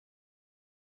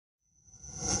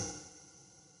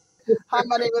Hi,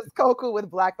 my name is Koku with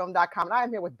blackfilm.com, and I am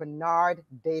here with Bernard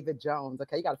David Jones.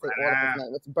 Okay, you got to say all of his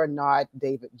name. It's Bernard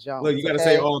David Jones. Look, you got to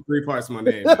say all three parts of my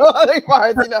name. All three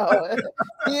parts, you know.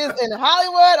 He is in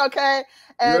Hollywood, okay?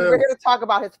 And we're here to talk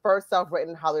about his first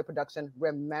self-written Hollywood production,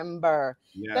 Remember.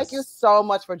 Yes. Thank you so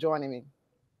much for joining me.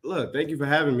 Look, thank you for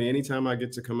having me. Anytime I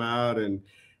get to come out and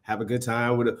have a good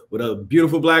time with a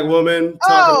beautiful Black woman.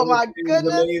 Oh my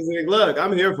goodness. Amazing. Look,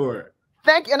 I'm here for it.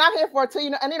 Thank you. And I'm here for it too.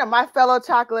 You know, and my fellow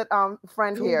chocolate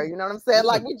friend here. You know what I'm saying?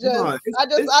 Like we just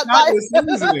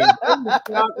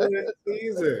chocolate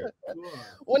season.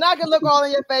 When I can look all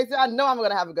in your face, I know I'm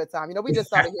gonna have a good time. You know, we just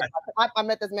started here. I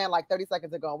met this man like 30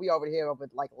 seconds ago, and we over here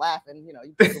like laughing, you know,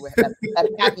 you at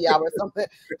happy hour or something.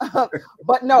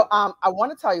 But no, I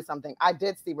want to tell you something. I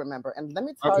did see Remember, and let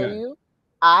me tell you,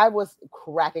 I was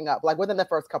cracking up like within the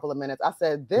first couple of minutes. I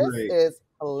said, this is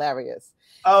hilarious.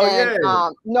 Oh, and,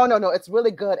 no, it's really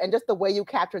good. And just the way you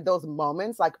captured those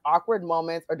moments, like awkward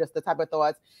moments or just the type of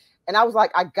thoughts. And I was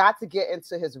like, I got to get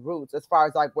into his roots as far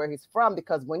as like where he's from,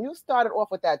 because when you started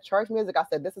off with that church music, I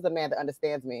said, this is a man that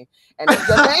understands me. And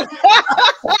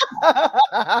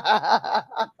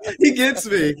he gets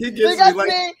me. He gets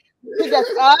me. He gets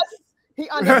us. He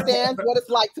understands what it's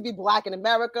like to be Black in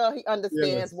America. He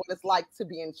understands what it's like to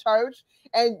be in church.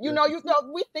 And you know,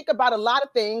 we think about a lot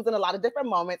of things in a lot of different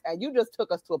moments, and you just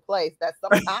took us to a place that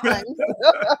sometimes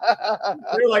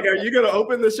you're like, are you gonna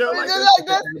open the show like this?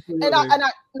 And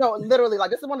I no, literally, like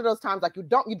this is one of those times like you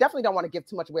definitely don't want to give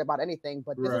too much away about anything,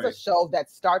 but this is a show that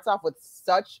starts off with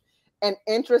such an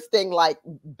interesting like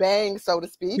bang, so to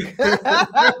speak,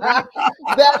 that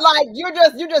like you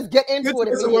just get into it.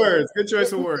 Good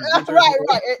choice of words.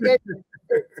 Right.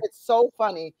 It's so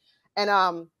funny, and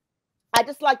I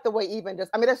just like the way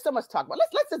there's so much to talk about.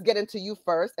 Let's just get into you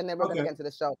first, and then we're gonna get into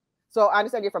the show. So I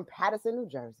understand you're from Patterson, New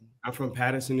Jersey. I'm from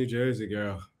Patterson, New Jersey,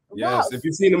 girl. Yes, if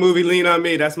you've seen the movie Lean on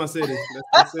Me, that's my city.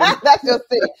 That's your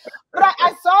city. But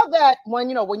I saw that when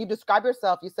you describe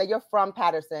yourself, you say you're from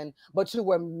Patterson, but you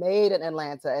were made in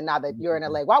Atlanta, and now that you're in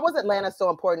LA. Why was Atlanta so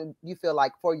important, you feel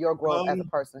like, for your growth as a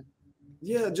person?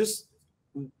 Yeah, just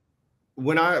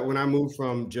when I moved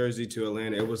from Jersey to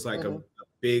Atlanta, it was like a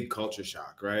big culture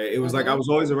shock, right? It was like I was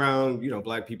always around,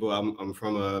 Black people. I'm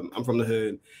from the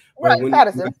hood. Right,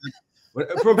 Patterson.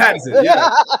 From Patterson, yeah.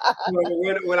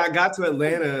 When I got to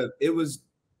Atlanta, it was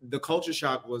the culture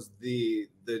shock was the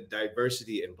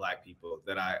diversity in Black people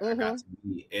that I got to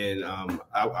meet. And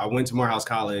I went to Morehouse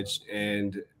College,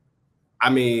 and I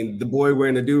mean, the boy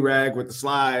wearing the do-rag with the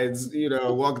slides,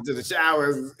 walking to the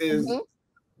showers is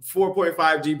 4.5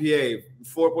 GPA,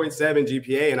 4.7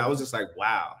 GPA. And I was just like,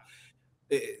 wow,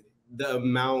 the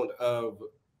amount of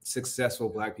successful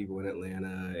Black people in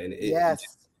Atlanta. And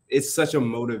it's such a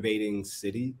motivating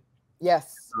city.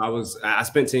 Yes. I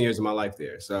spent 10 years of my life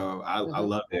there. So I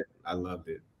loved it. I loved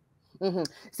it.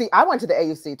 See, I went to the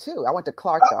AUC too. I went to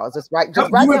Clark, though. I was just right down the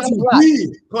block. I went to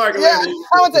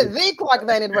the Clark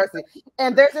Atlanta University.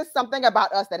 And there's just something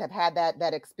about us that have had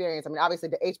that experience. I mean, obviously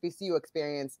the HBCU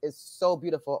experience is so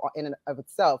beautiful in and of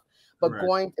itself. But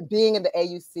being in the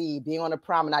AUC, being on a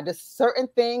promenade, just certain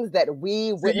things that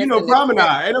we witnessed.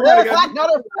 Promenade. Ain't nobody got you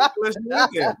know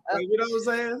what I'm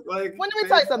saying? Like, let me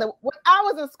tell you something. When I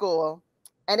was in school,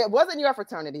 and it wasn't your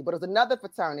fraternity, but it was another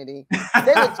fraternity,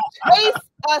 they would chase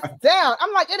us down.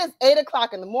 I'm like, it is 8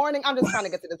 o'clock in the morning. I'm just trying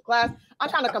to get to this class. I'm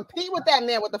trying to compete with that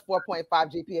man with the 4.5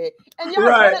 GPA. And you're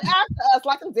running after us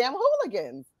like some damn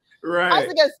hooligans. Right. I used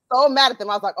to get so mad at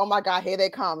them. I was like, oh my God, here they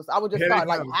come. So I would just start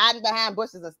like hiding behind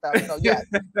bushes and stuff. So yes,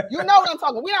 you know what I'm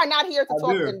talking. We are not here to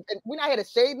talk, and we're not here to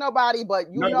shade nobody,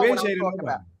 but know what I'm talking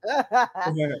about.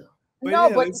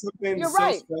 But it's something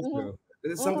special.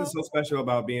 There's something so special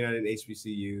about being at an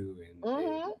HBCU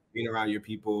and being around your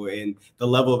people and the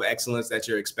level of excellence that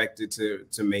you're expected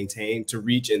to maintain, to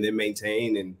reach and then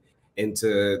maintain, and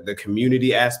into the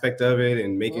community aspect of it,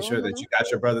 and making sure that you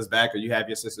got your brother's back or you have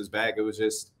your sister's back. It was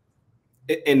just.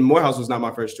 And Morehouse was not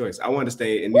my first choice. I wanted to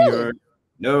stay in New York.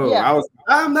 No,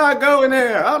 I'm not going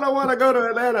there. I don't want to go to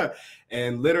Atlanta.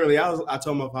 And literally, I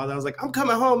told my father, I was like, I'm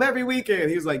coming home every weekend.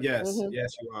 He was like, yes,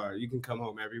 yes, you are. You can come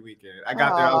home every weekend. I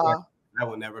got there. I was like, I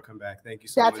will never come back. Thank you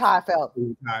so much. That's how I felt.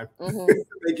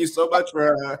 Thank you so much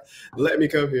for letting me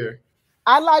come here.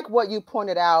 I like what you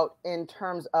pointed out in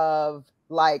terms of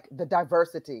like the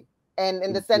diversity, and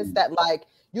in the sense that like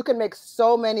you can make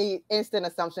so many instant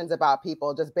assumptions about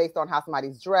people just based on how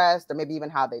somebody's dressed or maybe even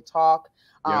how they talk.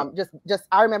 Just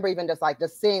I remember even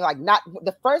just seeing like not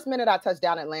the first minute I touched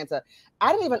down in Atlanta,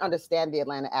 I didn't even understand the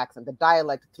Atlanta accent. The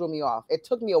dialect threw me off. It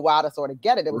took me a while to sort of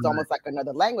get it. It was almost like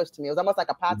another language to me. It was almost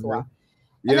like a patois.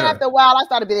 And then after a while, I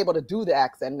started being able to do the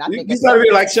accent. And I think you started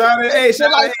being like, Shawty, hey,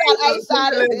 Shawty, like, hey,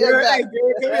 Shawty, hey, girl, come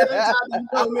here, you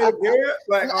come here, girl.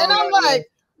 Like, and I'm like,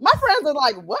 my friends are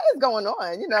like, what is going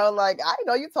on? You know, like, I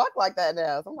know you talk like that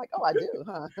now. So I'm like, oh, I do,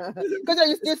 huh?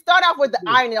 Because you start off with the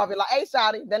irony of it, like, hey,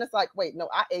 Shawty. Then it's like, wait, no,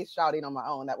 I ate Shawty on my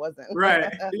own. That wasn't.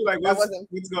 Right. You're like,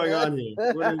 what's going on here?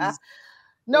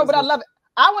 No, but I love it.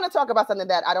 I want to talk about something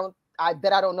that I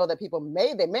don't know that people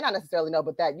they may not necessarily know,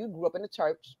 but that you grew up in the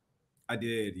church. I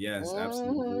did, yes,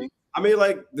 absolutely. I mean,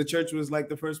 like, the church was like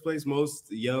the first place most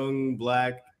young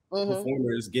Black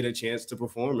performers get a chance to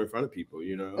perform in front of people,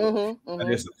 you know.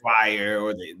 Whether it's the choir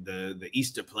or the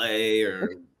Easter play or,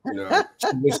 you know,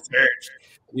 church.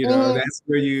 You know, that's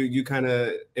where you kind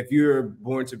of, if you're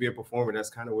born to be a performer, that's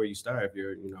kind of where you start if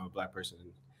you're, you know, a Black person.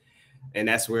 And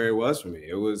that's where it was for me.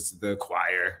 It was the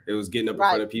choir. It was getting up in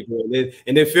front of people and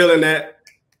then feeling that.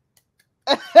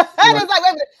 It's like,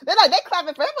 wait, they're like, they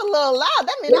clapping for him a little loud.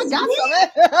 That means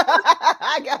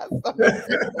I got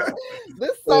something.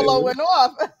 This solo went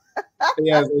off.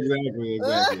 Yes, exactly.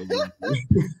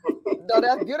 No,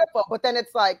 that's beautiful. But then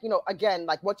it's like, you know, again,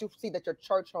 like what you see that your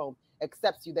church home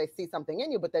accepts you, they see something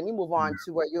in you, but then you move on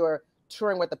to where you're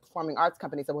touring with the performing arts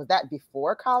company. So was that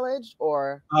before college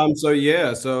or?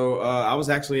 So I was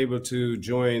actually able to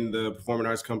join the performing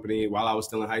arts company while I was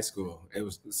still in high school. It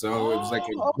was like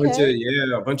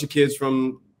a bunch of kids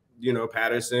from, you know,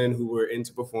 Patterson who were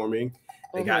into performing.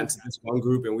 They got into this one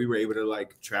group and we were able to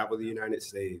like travel the United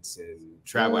States and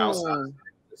travel outside,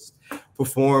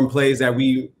 perform plays that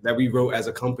we wrote as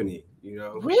a company, you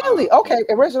know. Really? Okay.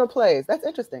 Original plays. That's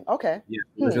interesting. Okay. Yeah,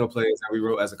 original plays that we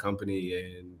wrote as a company,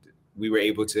 and we were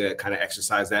able to kind of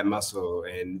exercise that muscle,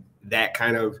 and that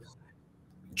kind of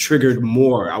triggered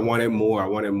more. I wanted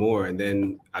more. And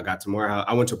then I got to Morehouse.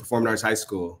 I went to performing arts high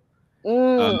school.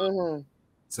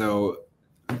 So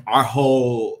our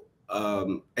whole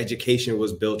education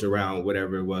was built around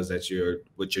whatever it was that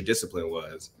what your discipline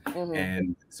was.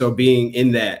 And so being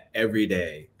in that every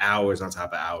day, hours on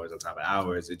top of hours on top of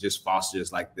hours, it just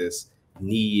fosters like this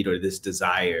need or this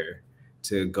desire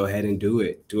to go ahead and do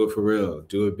it for real,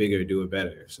 do it bigger, do it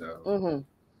better. So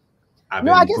I've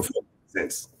been performing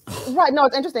since. Right. No,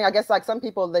 it's interesting. I guess like some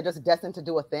people, they're just destined to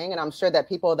do a thing. And I'm sure that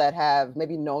people that have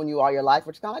maybe known you all your life,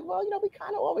 which kind of like, well, you know, we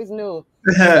kind of always knew.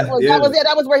 That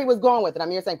was where he was going with it. I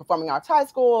mean, you're saying performing arts high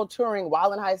school, touring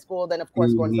while in high school, then of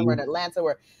course going somewhere in Atlanta,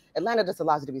 where Atlanta just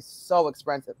allows you to be so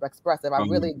expressive. I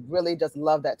really, really just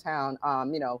love that town.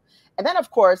 You know, and then of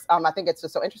course, I think it's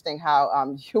just so interesting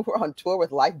how you were on tour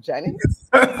with Life Jennings.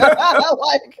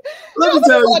 Like, let me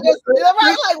tell you,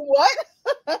 right? Like what?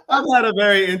 I've had a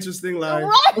very interesting life.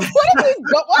 Right? What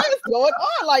is going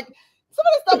on? Like some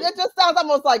of the stuff, it just sounds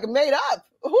almost like made up.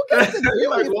 Who gets to do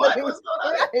like, these what? things?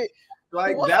 Right.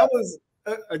 Like what? That was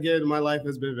again, my life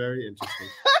has been very interesting.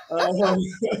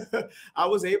 I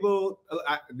was able.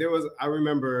 I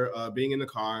remember being in the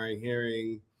car and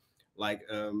hearing, like,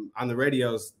 on the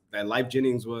radios that Life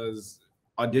Jennings was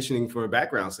auditioning for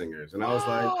background singers, and I was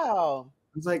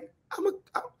like, I'm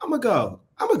gonna go.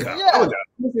 Let's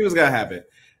see what's gonna happen.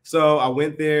 So I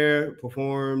went there,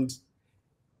 performed,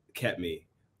 kept me.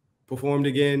 Performed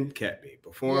again, kept me.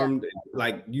 Performed,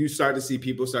 like you start to see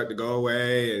people start to go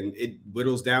away, and it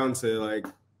whittles down to like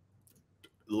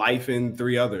Life and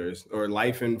 3 others or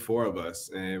Life and 4 of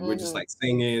us, and we're just like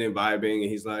singing and vibing. And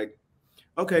he's like,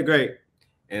 "Okay, great."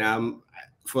 And I'm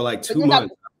for like 2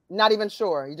 months. Not even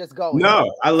sure. You just go.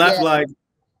 No, I left like,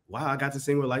 wow, I got to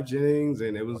sing with Life Jennings,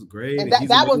 and it was great. And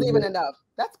that wasn't even enough.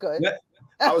 That's good.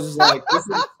 I was just like,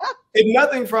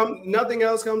 if nothing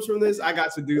else comes from this, I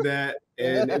got to do that,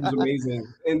 and it was amazing.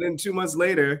 And then 2 months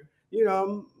later, you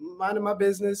know, I'm minding my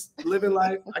business, living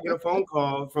life. I get a phone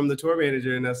call from the tour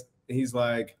manager, and he's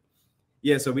like,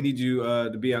 "Yeah, so we need you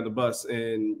to be on the bus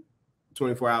in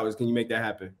 24 hours. Can you make that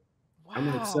happen?" Wow.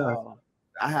 I'm like, "Sir,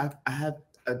 I have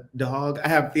a dog. I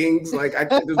have things like I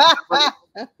can just."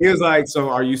 He was like, "So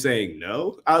are you saying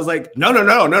no?" I was like, No.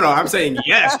 I'm saying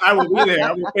yes. I will be there.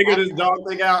 I will figure this dog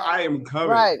thing out. I am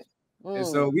covered." Right. And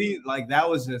so that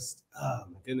was just, oh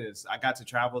my goodness. I got to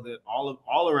travel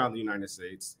all around the United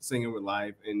States, singing with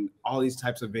Life in all these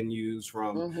types of venues,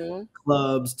 from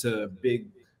clubs to big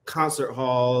concert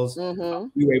halls.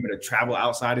 We were able to travel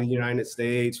outside of the United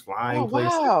States, flying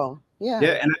places. Wow. Yeah.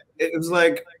 And it was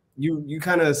like, you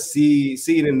kind of see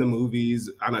it in the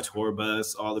movies on a tour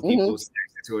bus, all the people stacked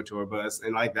to a tour bus,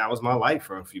 and like that was my life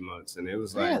for a few months, and it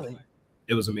was like,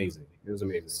 it was amazing. It was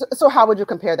amazing. So how would you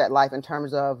compare that life in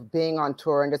terms of being on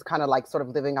tour and just kind of like sort of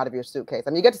living out of your suitcase? I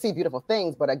mean, you get to see beautiful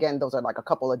things, but again, those are like a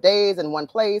couple of days in one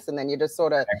place, and then you're just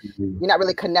sort of, you're not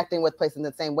really connecting with places in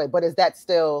the same way. But is that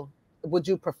still would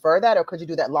you prefer that, or could you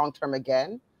do that long term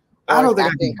again? Or I don't think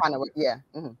acting kind of, yeah.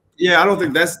 Yeah, I don't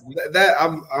think that's that.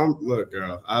 I'm look,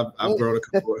 girl. I've grown a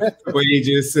couple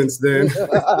ages since then.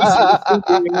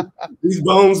 These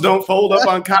bones don't fold up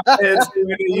on cotheads the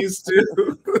way they used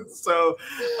to. So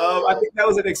I think that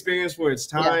was an experience for its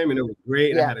time, and it was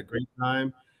great. And I had a great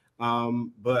time.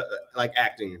 But like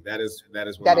acting, that is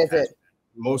what my passion.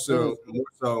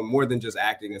 More than just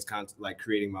acting is like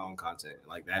creating my own content.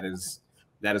 Like that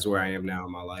is where I am now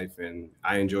in my life, and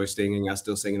I enjoy singing. I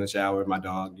still sing in the shower with my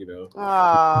dog, you know.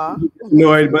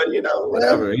 Annoyed, but you know,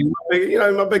 whatever. He's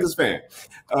my biggest fan.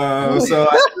 So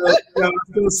I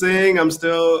still sing.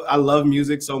 I love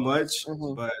music so much,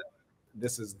 but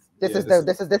this is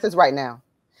right now.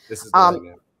 This is right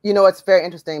now. You know, it's very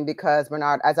interesting because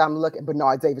Bernard, as I'm looking,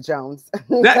 Bernard David Jones.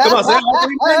 Come on,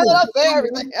 say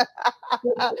everything.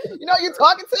 You know, you're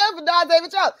talking to him, Bernard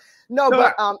David Jones. No,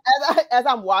 but as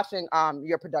I'm watching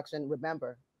your production,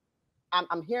 remember,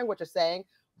 I'm hearing what you're saying,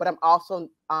 but I'm also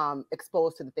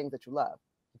exposed to the things that you love.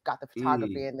 You've got the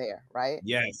photography in there, right?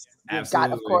 Yes, you've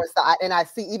got, of course, and I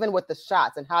see even with the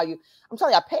shots and how I'm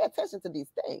telling you, I pay attention to these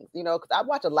things, you know, because I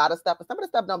watch a lot of stuff, and some of the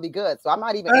stuff don't be good. So I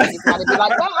might even trying to be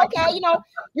like, well, okay, you know,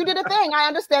 you did a thing. I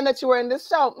understand that you were in this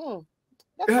show.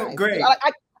 That's nice. Great. You know,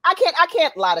 I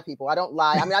can't lie to people. I don't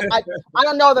lie. I mean, I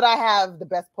don't know that I have the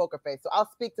best poker face. So I'll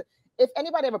speak to, if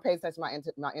anybody ever pays attention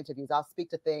to my interviews, I'll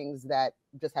speak to things that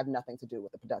just have nothing to do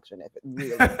with the production. If it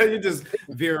really you just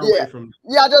veer away from.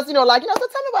 Yeah, just, you know, like, you know, so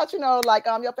tell me about, you know, like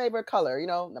your favorite color, you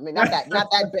know. I mean, not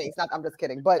that base. I'm just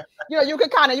kidding. But you know, you could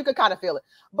kind of feel it.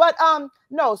 But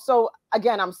no, so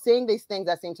again, I'm seeing these things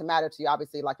that seem to matter to you.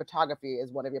 Obviously, like photography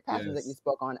is one of your passions that you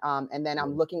spoke on. And then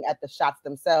I'm looking at the shots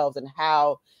themselves and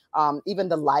how even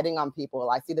the lighting on people.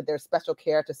 I see that there's special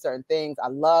care to certain things. I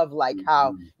love like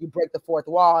how you break the fourth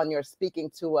wall and you're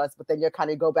speaking to us, but then you're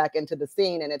kind of go back into the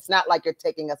scene, and it's not like you're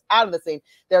taking us out of the scene.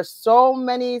 There's so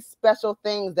many special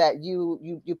things that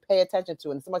you pay attention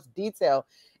to, and so much detail.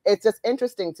 It's just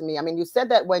interesting to me. I mean, you said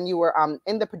that when you were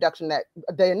in the production, that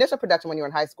the initial production when you were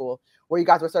in high school, where you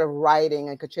guys were sort of writing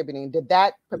and contributing, did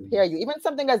that prepare you, even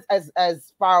something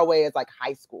as far away as like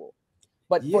high school,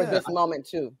 but for this moment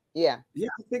too? Yeah, I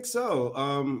think so.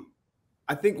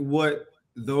 I think what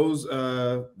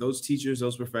those teachers,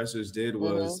 those professors did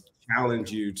was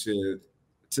challenge you to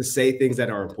say things that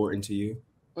are important to you.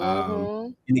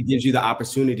 And it gives you the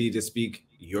opportunity to speak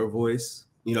your voice.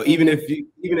 You know, even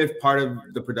if part of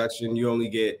the production you only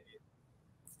get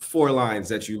 4 lines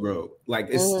that you wrote, like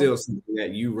it's still something that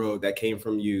you wrote that came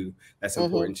from you that's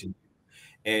important to you.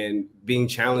 And being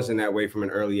challenged in that way from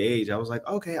an early age, I was like,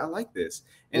 okay, I like this.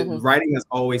 And writing has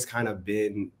always kind of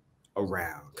been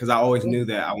around because I always knew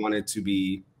that I wanted to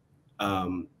be,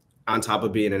 on top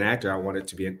of being an actor, I wanted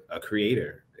to be a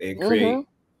creator and create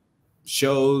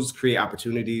shows, create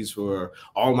opportunities for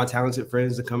all my talented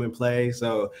friends to come and play.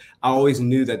 So I always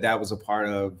knew that that was a part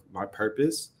of my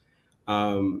purpose.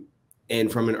 And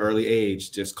from an early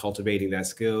age, just cultivating that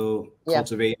skill,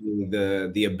 cultivating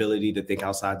the ability to think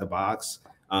outside the box,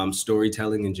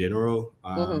 storytelling in general.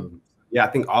 I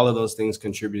think all of those things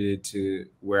contributed to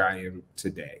where I am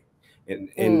today.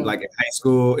 And like in high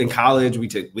school, in college,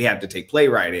 we had to take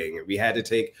playwriting, and we had to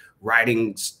take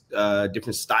writing,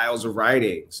 different styles of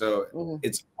writing. So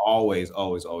it's always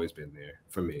been there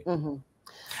for me.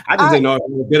 I just didn't know if it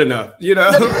was good enough, you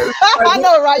know. I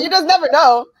know, right? You just never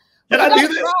know. Can I do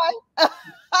this?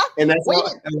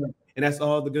 And that's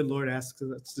all the good Lord asks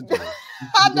us to do.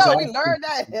 I know, we learned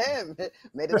that him.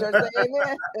 Made the church say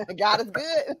amen. God is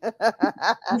good.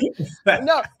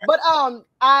 No, but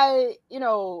you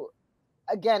know,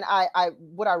 again,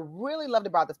 what I really loved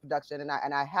about this production,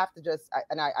 and I have to just,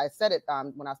 I said it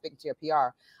when I was speaking to your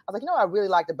PR, I was like, you know, what I really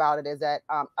liked about it is that,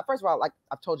 first of all, like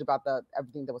I've told you about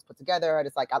everything that was put together, and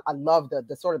it's like I love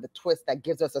the sort of the twist that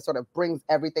gives us, a sort of brings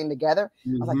everything together.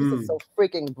 I was like, this is so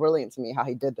freaking brilliant to me how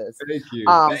he did this. Thank you.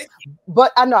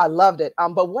 But I know I loved it.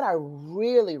 But what I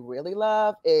really, really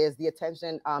love is the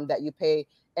attention that you pay,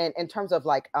 and in terms of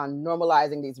like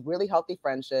normalizing these really healthy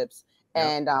friendships.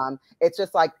 And it's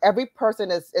just like every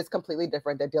person is completely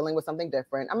different. They're dealing with something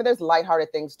different. I mean, there's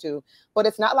lighthearted things too, but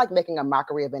it's not like making a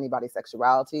mockery of anybody's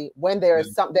sexuality. When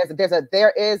there's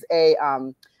there is a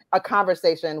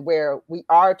conversation where we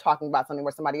are talking about something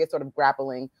where somebody is sort of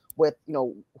grappling with, you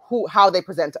know, how they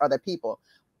present to other people.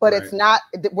 But it's not,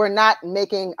 we're not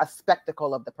making a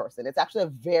spectacle of the person. It's actually a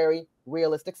very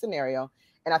realistic scenario.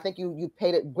 And I think you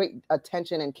paid great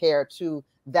attention and care to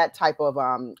that type of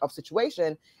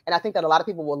situation. And I think that a lot of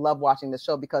people will love watching the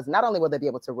show because not only will they be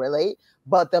able to relate,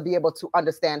 but they'll be able to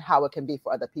understand how it can be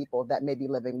for other people that may be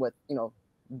living with, you know,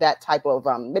 that type of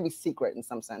maybe secret in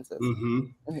some senses.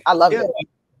 I love it.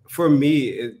 For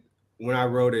me, when I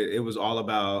wrote it, it was all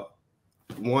about,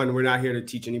 one, we're not here to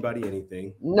teach anybody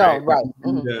anything. No, right.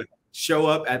 To show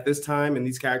up at this time in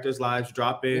these characters' lives,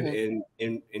 drop in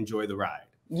and enjoy the ride.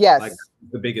 Yes. Like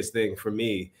the biggest thing for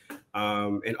me.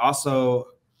 And also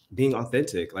being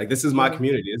authentic. Like, this is my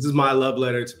community. This is my love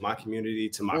letter to my community,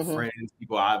 to my friends,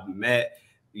 people I've met,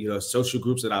 you know, social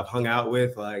groups that I've hung out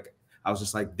with. Like, I was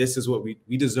just like, this is what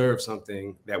we deserve,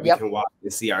 something that we can watch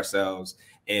and see ourselves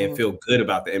and feel good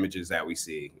about the images that we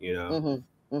see, you know?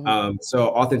 So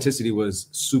authenticity was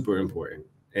super important.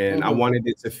 And I wanted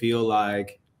it to feel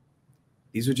like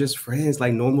these are just friends,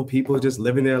 like normal people just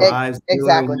living their lives.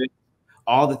 Exactly. With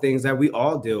all the things that we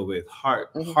all deal with,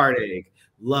 heartache,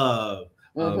 love,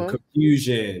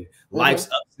 confusion, life's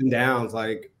ups and downs.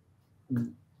 Like,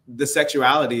 the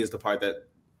sexuality is the part that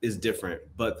is different,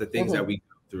 but the things that we go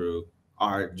through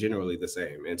are generally the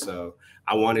same. And so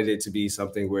I wanted it to be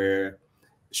something where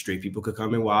straight people could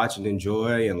come and watch and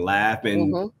enjoy and laugh.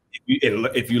 And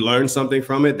if you learn something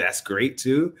from it, that's great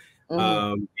too.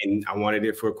 And I wanted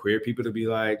it for queer people to be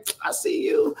like, I see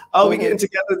you. Oh, we getting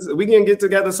together. We can get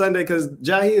together Sunday because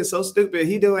Jahi is so stupid.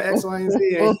 He doing X, Y, and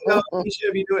Z. And he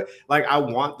should be doing. Like, I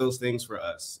want those things for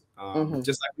us.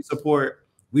 Just like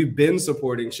we've been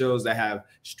supporting shows that have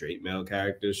straight male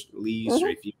characters leads,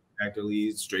 straight female character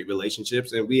leads, straight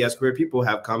relationships. And we as queer people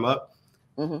have come up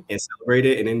and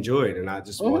celebrated and enjoyed. And I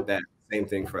just want that same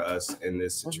thing for us in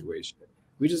this situation.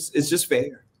 It's just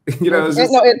fair. You know,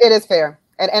 it is fair.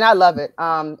 And I love it.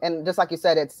 And just like you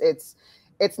said,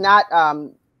 it's not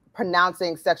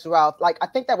pronouncing sexuality. Like, I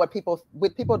think that what people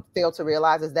fail to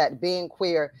realize is that being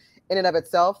queer in and of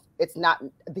itself, it's not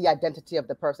the identity of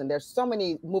the person. There's so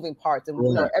many moving parts, and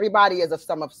you know, everybody is a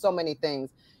sum of so many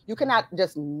things. You cannot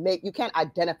just you can't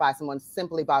identify someone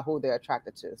simply by who they're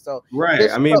attracted to. So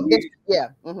I mean,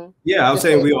 I was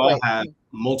saying we all have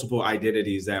multiple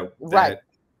identities that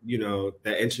you know,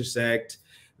 that intersect.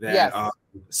 That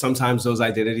sometimes those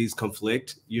identities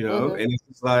conflict, you know, and it's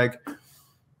just like,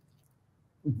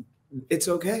 it's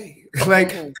okay.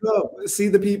 Like, go see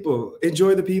the people,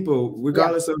 enjoy the people,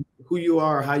 regardless of who you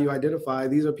are or how you identify.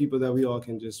 These are people that we all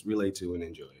can just relate to and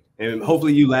enjoy. And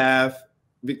hopefully you laugh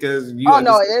because you. Oh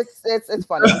no, it's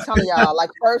funny. I'm telling y'all, like,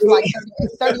 first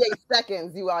 38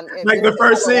 seconds you on. Like the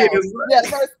first scene the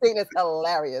first scene is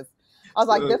hilarious. I was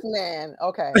like, this man,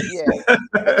 okay,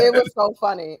 it was so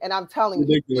funny. And I'm telling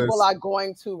you, people are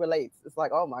going to relate. It's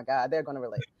like, oh my God, they're going to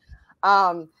relate.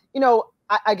 You know,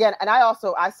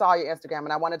 I saw your Instagram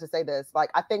and I wanted to say this. Like,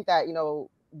 I think that, you know,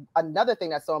 another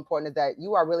thing that's so important is that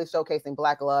you are really showcasing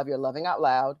Black love. You're loving out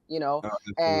loud, you know,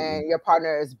 and your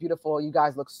partner is beautiful. You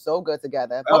guys look so good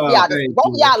together. Both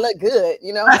of y'all look good,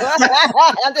 you know.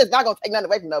 I'm just not going to take nothing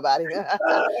away from nobody.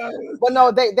 But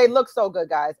no, they look so good,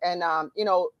 guys. And, you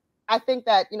know, I think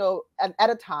that, you know, at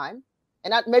a time,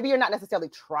 and maybe you're not necessarily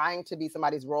trying to be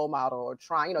somebody's role model or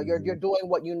trying, you know, you're doing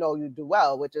what you know you do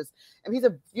well, which is, and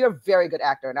you're a very good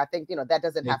actor. And I think, you know, that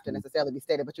doesn't have to necessarily be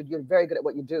stated, but you're very good at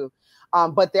what you do.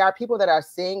 But there are people that are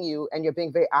seeing you and you're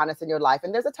being very honest in your life.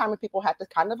 And there's a time when people have to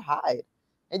kind of hide.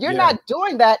 And you're not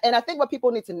doing that. And I think what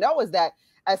people need to know is that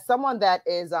as someone that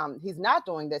is, he's not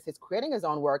doing this, he's creating his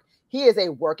own work. He is a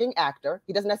working actor.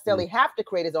 He doesn't necessarily have to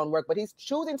create his own work, but he's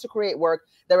choosing to create work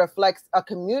that reflects a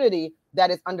community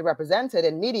that is underrepresented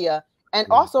in media, and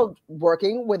also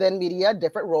working within media,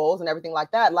 different roles and everything like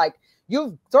that. Like,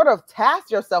 you've sort of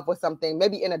tasked yourself with something,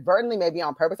 maybe inadvertently, maybe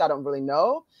on purpose, I don't really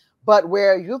know, but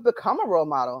where you've become a role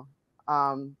model.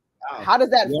 How does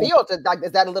that feel?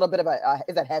 Is that a little bit of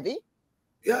is that heavy?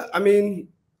 Yeah, I mean,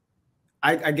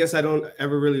 I guess I don't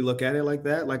ever really look at it like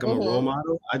that, like I'm a role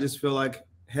model. I just feel like,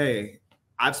 hey,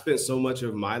 I've spent so much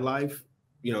of my life,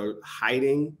 you know,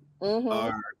 hiding,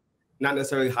 or not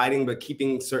necessarily hiding, but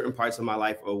keeping certain parts of my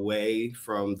life away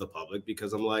from the public,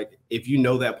 because I'm like, if you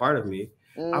know that part of me,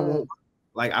 I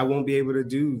won't be able to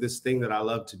do this thing that I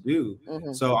love to do.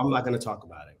 So I'm not going to talk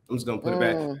about it. I'm just going to put it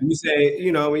back. You say,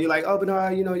 you know, when you're like, oh, but no,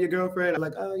 you know, your girlfriend, I'm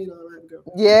like, oh, you know, I have a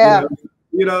girlfriend. Yeah.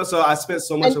 You know, so I spent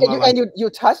so much of my life. And you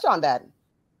touched on that.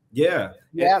 Yeah,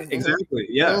 exactly.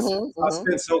 Yes.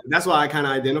 That's why I kind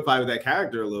of identify with that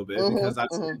character a little bit, because I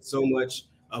spent so much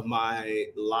of my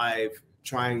life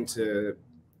trying to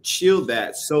shield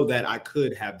that so that I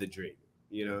could have the dream,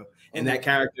 you know, and that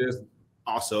character is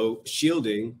also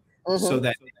shielding so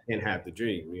that they can have the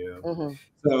dream, you know.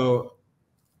 So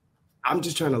I'm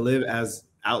just trying to live as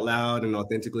out loud and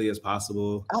authentically as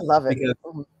possible. I love it.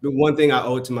 Because the one thing I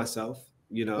owe it to myself,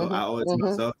 you know, I owe it to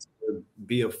myself to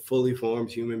be a fully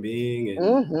formed human being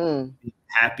and be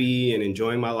happy and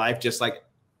enjoying my life just like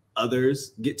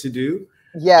others get to do.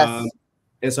 Yes.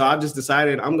 And so I just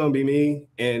decided I'm gonna be me,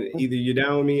 and either you're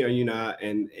down with me or you're not.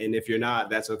 And if you're not,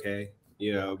 that's okay,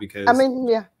 you know, because I mean,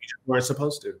 yeah, you weren't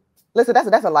supposed to. Listen,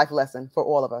 that's a life lesson for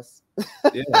all of us.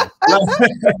 Yeah.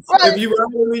 If you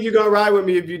ride with me, you're gonna ride with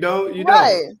me. If you don't, you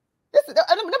don't.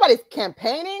 Nobody's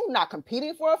campaigning, not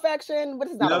competing for affection. But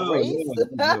it's not a race.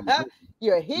 No.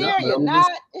 You're here, you're not.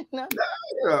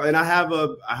 And I have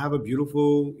a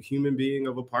beautiful human being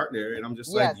of a partner, and I'm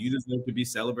just like, you deserve to be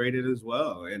celebrated as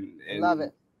well. And love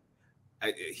it.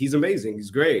 He's amazing. He's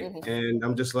great. And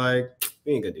I'm just like,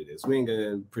 we ain't gonna do this. We ain't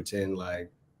gonna pretend like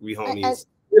we homies.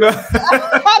 You know,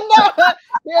 I know.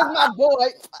 Here's my boy.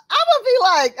 I'm gonna be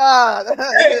like,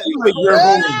 hey, you're your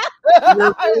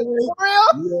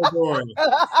boy.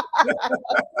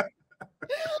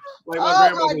 Like my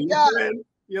grandmother, your friend.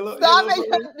 Your little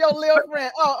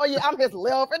friend. Oh yeah, I'm his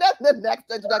little friend. That's the next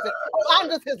introduction. Oh, I'm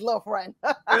just his little friend.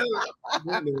 I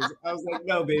was like,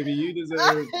 no, baby, you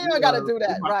deserve. You don't gotta do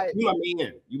that, right? You my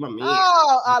man. You my man.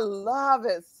 Oh, I love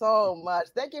it so much.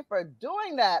 Thank you for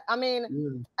doing that. I mean,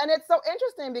 and it's so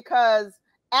interesting because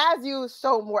as you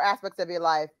show more aspects of your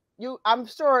life, I'm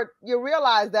sure you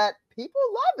realize that people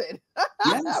love it.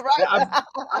 Yes,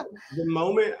 right? The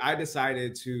moment I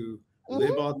decided to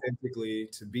live authentically,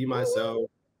 to be myself,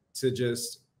 to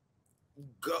just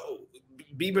go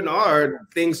be Bernard,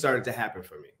 things started to happen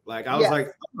for me. Like I was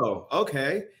like, oh,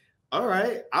 okay, all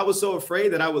right. I was so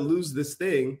afraid that I would lose this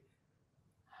thing,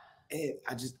 and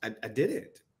I did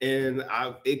it, and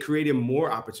it created more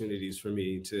opportunities for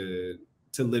me to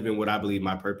live in what I believe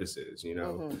my purpose is, you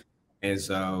know. And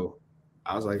so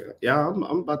I was like, yeah, I'm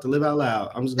about to live out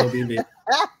loud. I'm just gonna be me.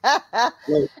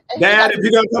 Dad, if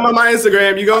you're gonna come on my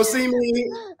Instagram, you're gonna see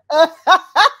me.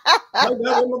 Like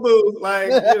that in my booth, like,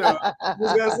 you know,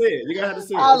 you're gonna see it. You're gonna have to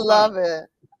see it. I love it.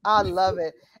 I love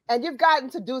it. And you've gotten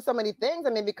to do so many things. I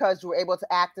mean, because you were able to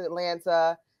act in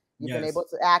Atlanta, you've been able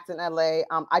to act in LA.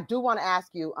 I do want to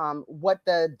ask you what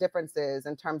the difference is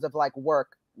in terms of like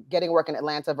getting work in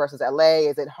Atlanta versus LA.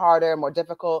 Is it harder, more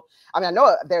difficult? I mean, I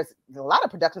know there's a lot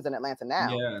of productions in Atlanta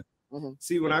now. Yeah.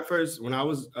 See, when I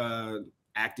was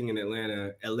acting in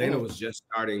Atlanta was just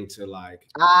starting to like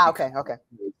okay.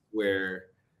 Where,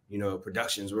 you know,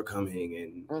 productions were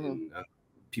coming and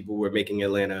people were making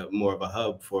Atlanta more of a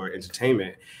hub for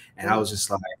entertainment. And I was just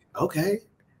like, okay.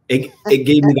 It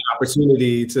gave me the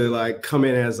opportunity to like come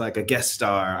in as like a guest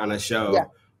star on a show. Yeah.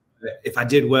 If I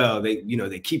did well,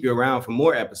 they keep you around for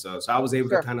more episodes. So I was able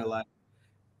to kind of like,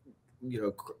 you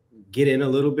know, get in a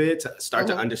little bit to start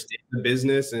to understand the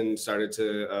business, and started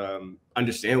to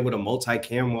understand what a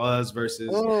multicam was versus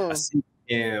a single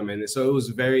cam. And so it was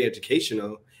very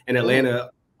educational, and Atlanta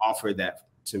offered that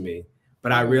to me.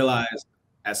 But I realized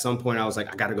at some point I was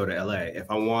like, I got to go to LA.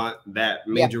 If I want that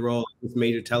major role, this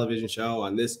major television show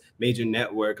on this major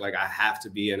network, like I have to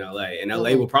be in LA, and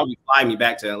LA will probably fly me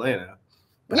back to Atlanta.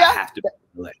 But I have to be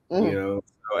in LA, you know.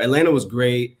 So Atlanta was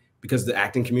great because the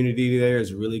acting community there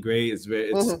is really great. It's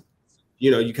you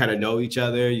know, you kind of know each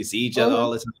other, you see each other all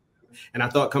the time. And I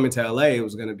thought coming to LA it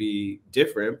was gonna be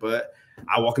different, but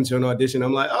I walk into an audition,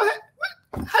 I'm like, oh,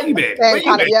 hey, how you been? Where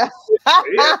you been?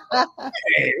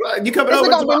 Hey, well, you coming over? Is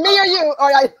it gonna be me or you? All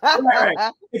right.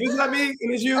 Right. If it's not me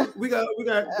and it's you, we gotta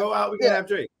go out. We gotta have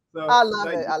drinks. So I love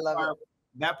it. I love it.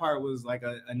 That part was like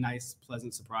a nice,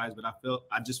 pleasant surprise. But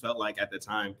I just felt like at the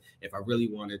time, if I really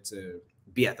wanted to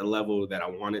be at the level that I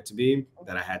wanted to be,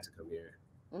 that I had to come here.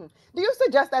 Do you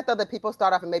suggest that though, that people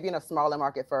start off and maybe in a smaller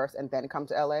market first and then come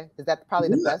to LA? Is that probably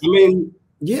the best? I mean,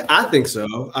 yeah, I think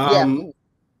so.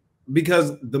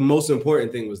 Because the most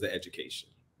important thing was the education,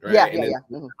 right?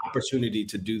 Opportunity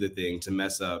to do the thing, to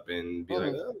mess up and be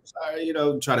like, oh, sorry, you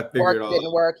know, try to figure it all out.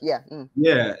 Didn't work.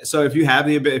 Yeah. So if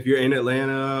you're in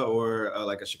Atlanta or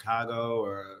like a Chicago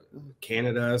or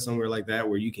Canada, somewhere like that,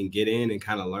 where you can get in and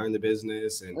kind of learn the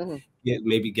business and get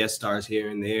maybe guest stars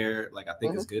here and there, like I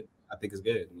think it's good. I think it's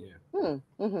good. Yeah.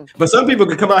 But some people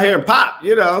could come out here and pop,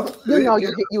 you know.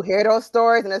 You hear those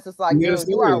stories and it's just like,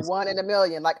 you are one in a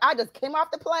million. Like I just came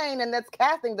off the plane and that's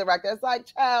casting director. It's like,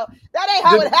 child, that ain't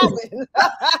how it happened.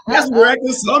 Casting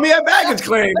director saw me at baggage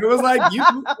claim. It was like, you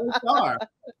a star.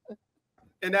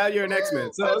 And now you're an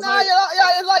X-Men. So it's like,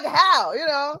 it's like how, you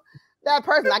know? That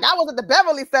person, like I was at the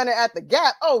Beverly Center at the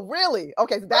Gap. Oh, really?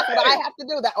 Okay, so that's what I have to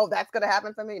do. That's gonna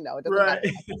happen for me. No, it doesn't.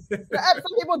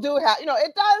 Some people do have, you know,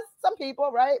 it does. Some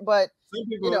people, right? But some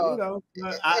people, you know,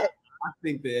 I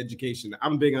think the education.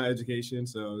 I'm big on education,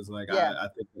 so it's like I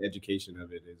think the education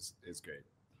of it is great.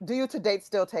 Do you to date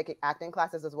still take acting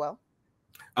classes as well?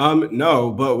 No,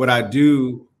 but what I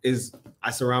do is I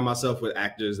surround myself with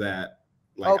actors that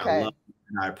like I love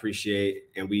and I appreciate,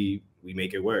 and we we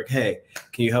make it work. Hey,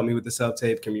 can you help me with the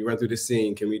self-tape? Can we run through the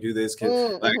scene? Can we do this?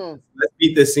 Let's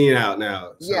beat this scene out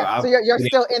now. So you're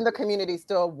still in the community,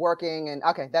 still working, and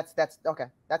okay, that's okay.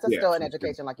 That's still an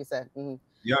education, like you said.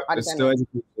 Yeah, it's still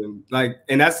education.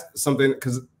 And that's something,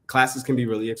 because classes can be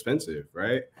really expensive,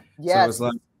 right? Yes. So it's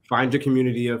like, find your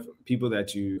community of people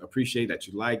that you appreciate, that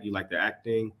you like their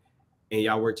acting, and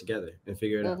y'all work together and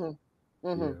figure it out.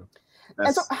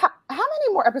 And so how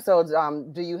many more episodes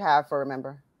do you have for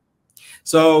Remember?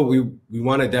 So we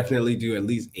want to definitely do at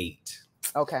least 8.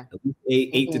 Okay. At least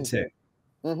 8 to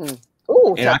 10.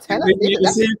 Ooh, and I can't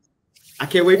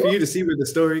wait for you to see where the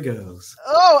story goes.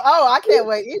 Oh, I can't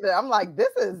wait either. I'm like, this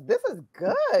is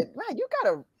good. Man,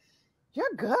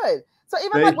 you're good. So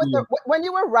even like when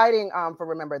you were writing for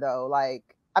Remember though, like,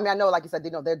 I mean, I know, like you said,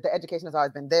 the education has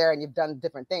always been there and you've done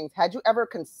different things. Had you ever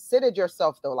considered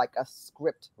yourself though, like a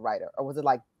script writer, or was it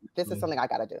like, this is something I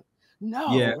got to do? No,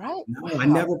 right? No, wow. I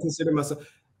never considered myself,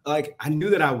 like, I knew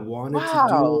that I wanted to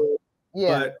do it,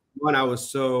 but when I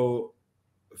was so,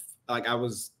 like, I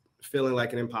was feeling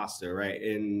like an imposter, right?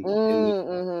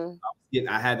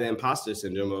 I had the imposter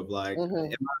syndrome of like,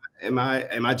 am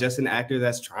I just an actor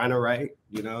that's trying to write,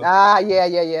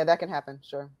 Yeah, that can happen,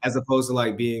 sure. As opposed to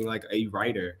like being like a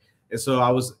writer. And so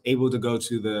I was able to go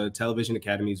to the Television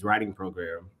Academy's writing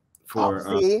program for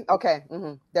okay.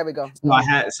 There we go.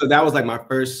 So that was like my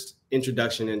first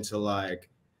introduction into like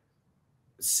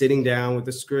sitting down with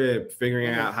the script,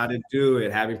 figuring out how to do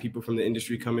it, having people from the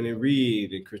industry come in and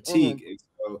read and critique. And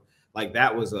so like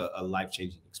that was a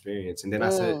life-changing experience. And then I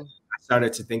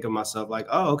started to think of myself like,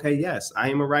 oh, okay, yes, I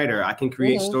am a writer. I can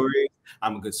create stories.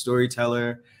 I'm a good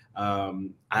storyteller. I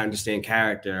understand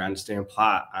character. I understand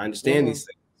plot. I understand these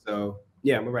things. So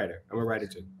yeah, I'm a writer. I'm a writer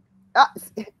too.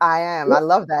 I am. I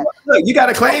love that. Look, you got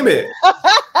to claim it.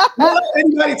 Don't let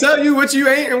anybody tell you what you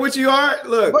ain't and what you aren't.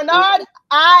 Look, Bernard,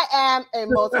 I am a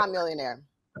multimillionaire.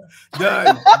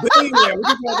 Done. Billionaire.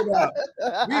 What you talking about?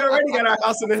 We already got our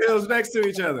house in the hills next to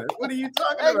each other. What are you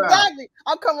talking about? Exactly.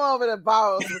 I'll come over to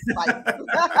borrow some spice.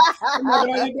 How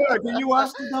you doing? Can you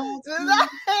wash the dogs?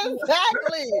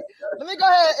 Exactly. Let me go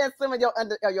ahead and swim in your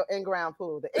in-ground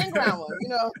pool. The in-ground one,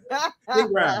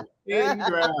 In-ground.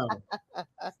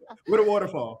 With a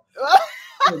waterfall.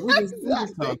 We just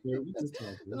talking.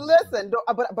 Listen,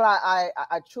 but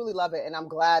I truly love it, and I'm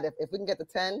glad if we can get to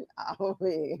 10, I'll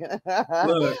be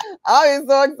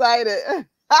so excited.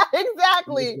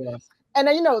 Exactly. And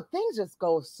then things just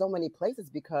go so many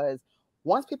places, because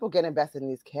once people get invested in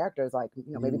these characters, like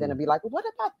maybe then it'll be like, well, what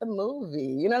about the movie?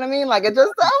 You know what I mean? Like, it's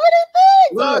just so many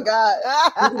things. Look, oh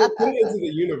God. Put it into the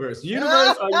universe.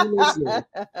 Universe, are you listening?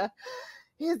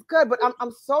 He's good, but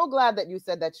I'm so glad that you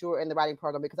said that you were in the writing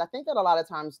program, because I think that a lot of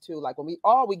times too, like when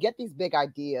we get these big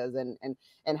ideas and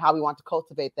how we want to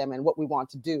cultivate them and what we want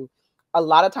to do, a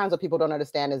lot of times what people don't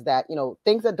understand is that,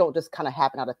 things that don't just kind of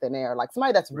happen out of thin air, like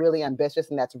somebody that's really ambitious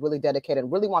and that's really dedicated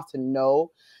and really wants to know,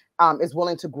 is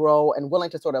willing to grow and willing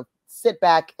to sort of sit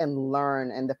back and learn.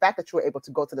 And the fact that you were able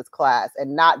to go to this class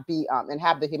and not be, and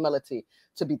have the humility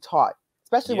to be taught,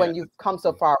 especially when you've come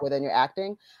so far within your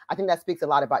acting, I think that speaks a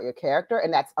lot about your character,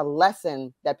 and that's a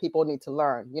lesson that people need to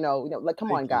learn. Like,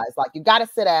 come on, guys, like you got to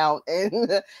sit down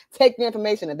and take the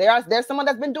information. And there's someone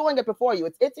that's been doing it before you.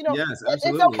 It's yes, it's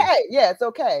okay. Yeah, it's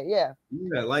okay. Yeah.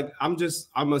 Yeah, like I'm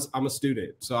a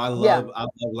student, so I love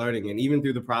learning, and even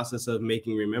through the process of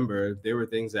making Remember, there were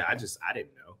things that I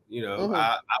didn't know.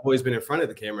 I've always been in front of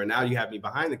the camera. Now you have me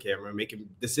behind the camera making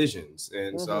decisions.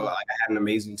 And so I had an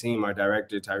amazing team. Our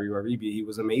director, Tari Wariebi, he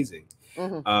was amazing.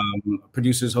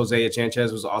 Producers, Hosea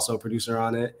Sanchez was also a producer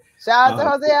on it. Shout out to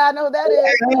Hosea. I know who that is.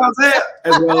 Hey, Hosea.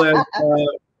 As well as,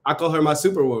 I call her my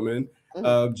superwoman,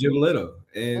 Jim Little.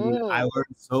 And I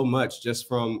learned so much just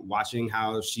from watching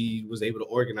how she was able to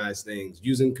organize things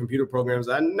using computer programs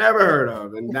I never heard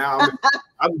of. And now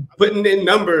I'm putting in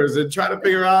numbers and trying to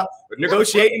figure out,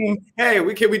 negotiating. Hey,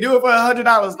 can we do it for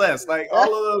 $100 less? Like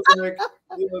all of those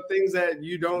things that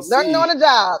you don't see. Learning on the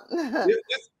job.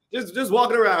 Just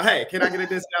walking around. Hey, can I get a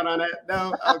discount on that?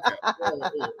 No. Okay.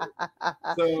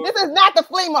 So, this is not the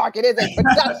flea market, is it?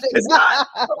 Production. It's not.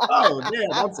 Oh,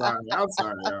 damn. I'm sorry.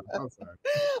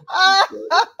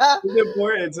 It's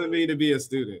important to me to be a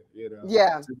student.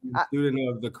 Yeah. To be a student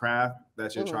of the craft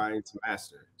that you're trying to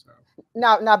master. So.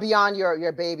 Now, beyond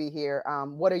your baby here,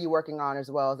 what are you working on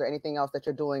as well? Is there anything else that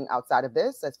you're doing outside of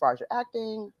this, as far as your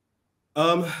acting?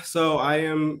 So I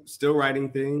am still writing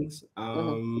things.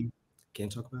 Can't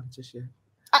talk about it just yet.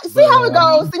 See how it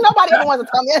goes. See, nobody even wants to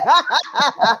tell me.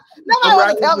 Nobody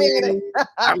wants to tell me anything.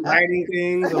 I'm writing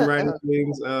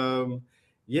things.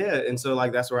 And so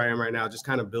like that's where I am right now, just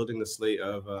kind of building the slate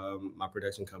of my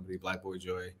production company, Black Boy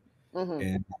Joy.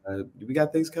 and we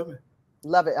got things coming.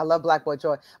 Love it. I love Black Boy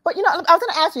Joy. But, you know, I was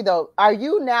going to ask you, though, are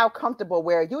you now comfortable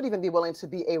where you'd even be willing to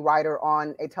be a writer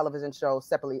on a television show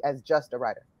separately as just a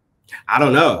writer? I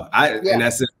don't know. And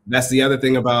that's the other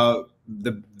thing about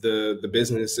the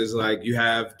business is like you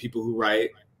have people who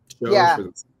write shows for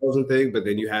themselves and things, but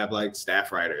then you have like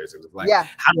staff writers. It was like,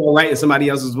 how do I write in somebody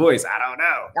else's voice? I don't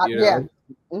know. You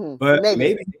know? But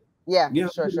maybe. Yeah,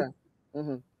 sure.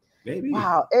 Maybe.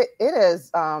 Wow, it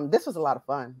is. This was a lot of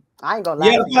fun. I ain't gonna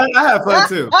lie. Yeah, I had fun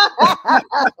too.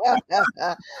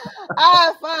 I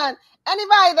had fun.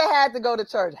 Anybody that had to go to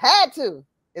church had to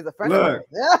is a friend of mine.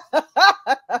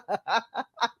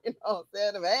 You know what I'm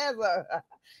saying? The hands are.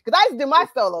 Because I used to do my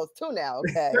solos too now,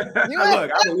 okay? Look,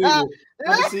 I believe you.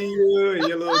 I see you and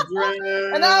your little dress.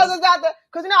 And I was about to,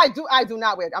 because you know, I do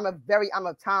not wear. I'm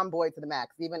a tomboy to the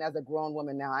max. Even as a grown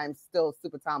woman now, I'm still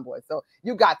super tomboy. So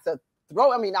you got to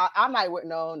throw. I mean, I might wear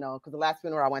no, because the last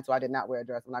funeral I went to, I did not wear a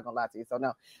dress. I'm not gonna lie to you. So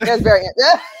no, it's very,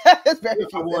 it's very.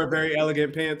 I wore a very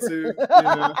elegant pantsuit. You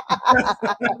know?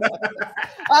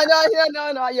 I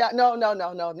know,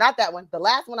 no, not that one. The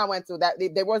last one I went to, that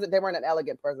they weren't an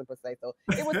elegant person per se. So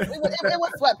it was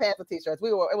sweatpants and t-shirts.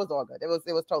 It was all good. It was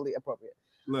totally appropriate.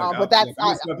 Look, but I'm in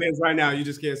sweatpants right now. You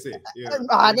just can't see. Yeah.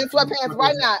 I'm in sweatpants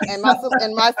right now, and my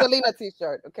Selena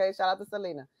t-shirt. Okay, shout out to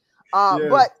Selena.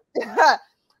 But.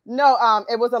 No,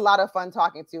 it was a lot of fun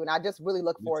talking to you, and I just really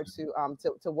look forward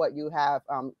to what you have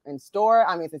in store.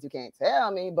 I mean, since you can't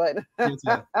tell me, but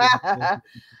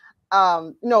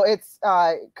no, it's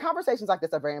conversations like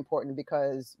this are very important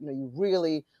because you know you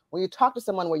really, when you talk to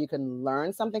someone where you can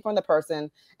learn something from the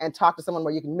person and talk to someone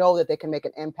where you can know that they can make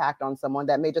an impact on someone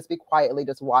that may just be quietly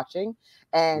just watching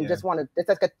and just want to, it's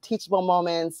like a teachable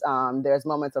moments. There's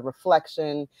moments of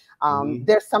reflection.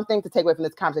 There's something to take away from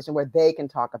this conversation where they can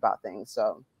talk about things.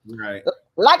 So,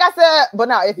 like I said, but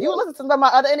now if you listen to some of my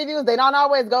other interviews, they don't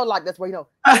always go like this where, you know,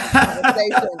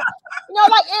 conversation. You know,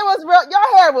 like it was real.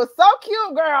 Your hair was so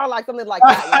cute, girl. Like something like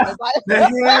that. You know, like,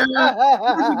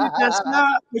 that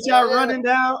shot with y'all running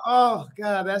down. Oh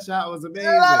God, that shot was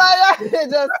amazing.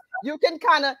 You can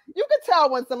tell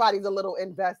when somebody's a little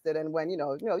invested and when you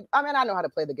know. I mean, I know how to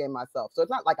play the game myself, so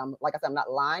it's not like I'm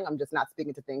not lying. I'm just not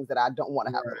speaking to things that I don't want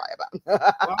to have to lie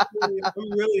about.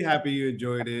 I'm really happy you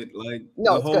enjoyed it. Like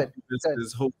no, the whole good.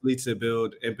 is hopefully to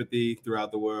build empathy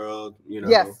throughout the world. You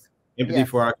know, empathy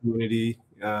for our community.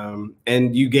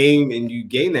 And you gain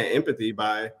that empathy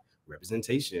by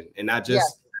representation and not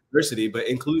just diversity, but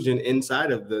inclusion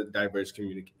inside of the diverse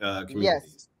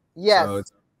communities. Yes. So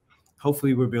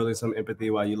hopefully we're building some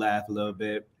empathy while you laugh a little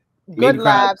bit. Good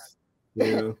laughs.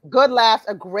 Yeah. Good laughs,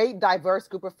 a great diverse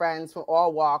group of friends from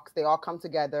all walks. They all come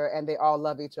together and they all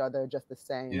love each other just the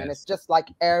same. And it's just like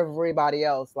everybody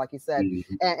else, like you said.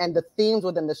 And the themes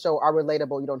within the show are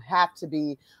relatable. You don't have to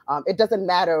be, it doesn't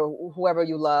matter whoever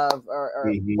you love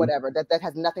or whatever. That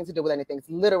has nothing to do with anything. It's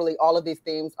literally all of these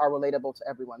themes are relatable to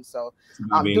everyone. So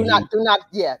do not,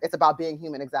 it's about being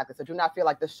human, exactly. So do not feel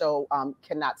like the show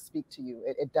cannot speak to you.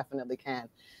 It definitely can.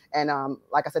 And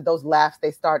like I said, those laughs,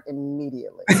 they start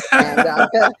immediately. And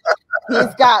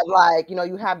he's got like, you know,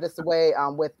 you have this way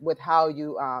with how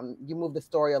you move the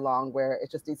story along where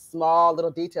it's just these small little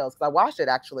details. Because I watched it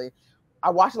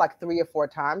like 3 or 4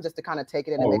 times just to kind of take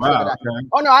it in and make sure that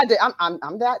I did.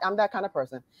 I'm that kind of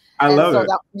person. I love it.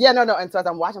 And so as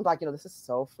I'm watching, I'm like, you know, this is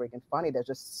so freaking funny. There's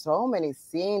just so many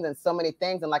scenes and so many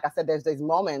things. And like I said, there's these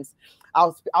moments.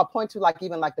 I'll point to like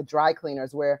even like the dry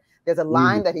cleaners where there's a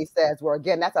line that he says where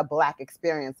again that's a Black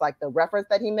experience, like the reference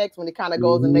that he makes when he kind of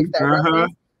goes and makes that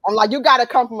reference. I'm like, you got to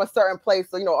come from a certain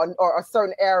place, so, you know, or a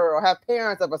certain era, or have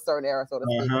parents of a certain era, so to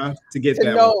speak, to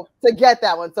get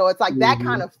that one. So it's like that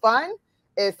kind of fun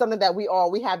is something that we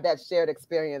have that shared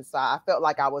experience. So I felt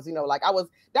like I was, you know, like I was.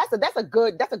 That's a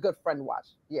good friend watch.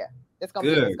 Yeah, it's gonna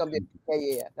be.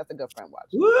 That's a good friend watch.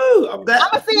 Woo! I'm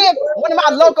gonna see if one of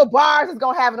my local bars is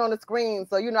gonna have it on the screen,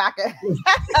 so you know I can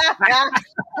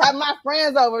have my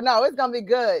friends over. No, it's gonna be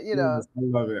good. You know, I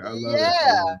love it. I love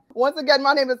it. Once again,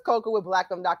 my name is Koku with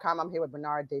blackfilm.com. I'm here with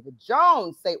Bernard David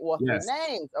Jones. Say all 3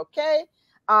 names, okay?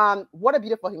 What a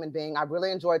beautiful human being. I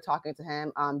really enjoyed talking to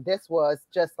him. This was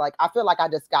just like, I feel like I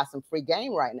just got some free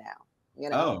game right now. You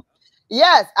know?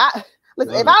 Yes.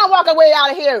 Listen, if I don't walk away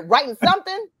out of here writing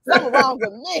something wrong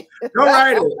with me. Go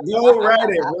write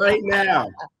it right now.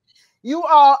 You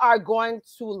all are going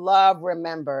to love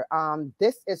Remember.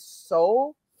 This is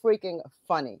so freaking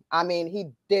funny. I mean,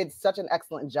 he did such an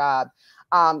excellent job.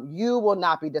 You will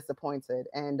not be disappointed.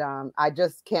 And I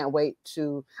just can't wait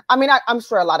to, I mean, I'm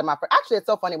sure a lot of my friends, actually, it's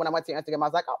so funny when I went to your Instagram, I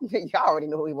was like, oh, y'all already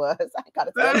knew who he was. I ain't got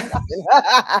to tell you nothing.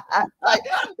 Like,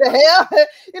 the hell?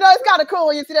 You know, it's kind of cool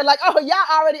when you see that, like, oh, y'all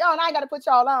already on. I ain't got to put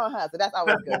y'all on, huh? So that's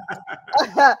always good.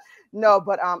 No,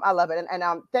 but I love it.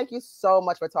 And thank you so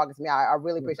much for talking to me. I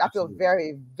really appreciate it. I feel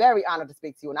very, very honored to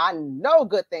speak to you. And I know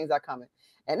good things are coming.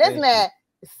 And this man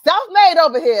is self-made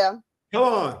over here. Come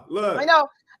on, look. You know,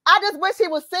 I just wish he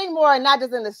would sing more and not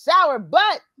just in the shower,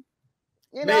 but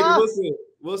you know, maybe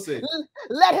we'll see.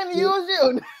 Let him use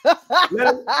you.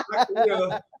 Let him,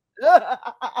 I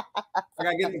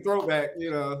gotta get the throat back,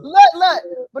 you know. Look,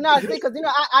 but now see, because you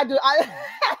know, I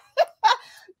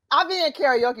be in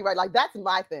karaoke, right? Like that's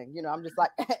my thing. You know, I'm just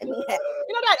like, you know,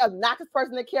 that obnoxious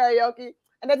person in karaoke.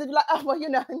 And they just be like, oh, well, you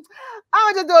know,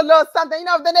 I'll just do a little something, you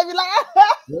know, then they be like,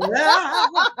 yeah,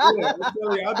 I'm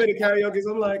telling you, I've been to karaoke, so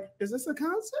I'm like, is this a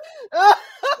concert?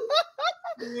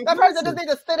 That person just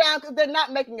needs to sit down because they're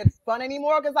not making it fun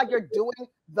anymore because, like, you're doing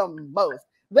the most.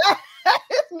 That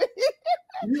is me.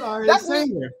 You are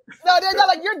insane. No, they're not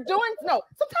like, you're doing, no,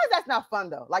 sometimes that's not fun,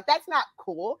 though. Like, that's not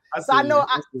cool. So I know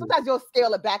sometimes you'll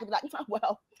scale it back and be like,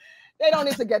 well, they don't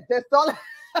need to get this on.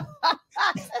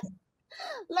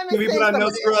 Let me Can we put on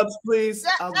no scrubs, please?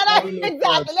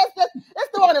 Exactly. Let's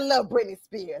throw in a little Britney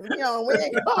Spears. You know, we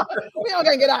ain't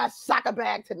gonna get our soccer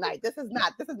bag tonight. This is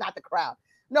not the crowd.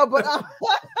 No, but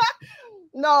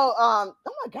no. Oh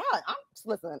my God.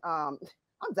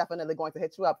 I'm definitely going to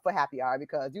hit you up for happy hour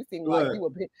because you seem like you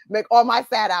would make all my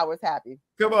sad hours happy.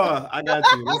 Come on, I got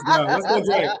you. Let's go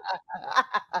drink.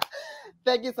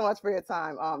 Thank you so much for your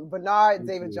time. Bernard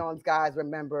David Jones, guys,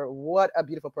 remember, what a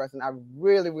beautiful person. I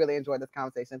really, really enjoyed this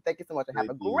conversation. Thank you so much and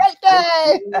have a great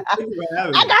day.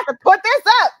 I got to put this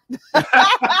up.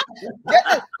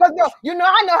 Because you know,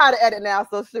 I know how to edit now.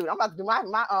 So shoot, I'm about to do my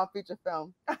feature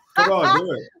film. Come on,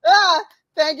 do it.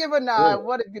 Thank you, Bernard.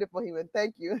 What a beautiful human.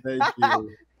 Thank you. Thank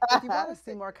you. If you want to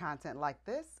see more content like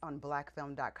this on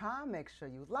blackfilm.com, make sure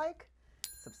you like,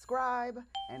 subscribe,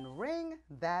 and ring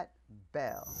that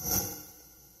bell.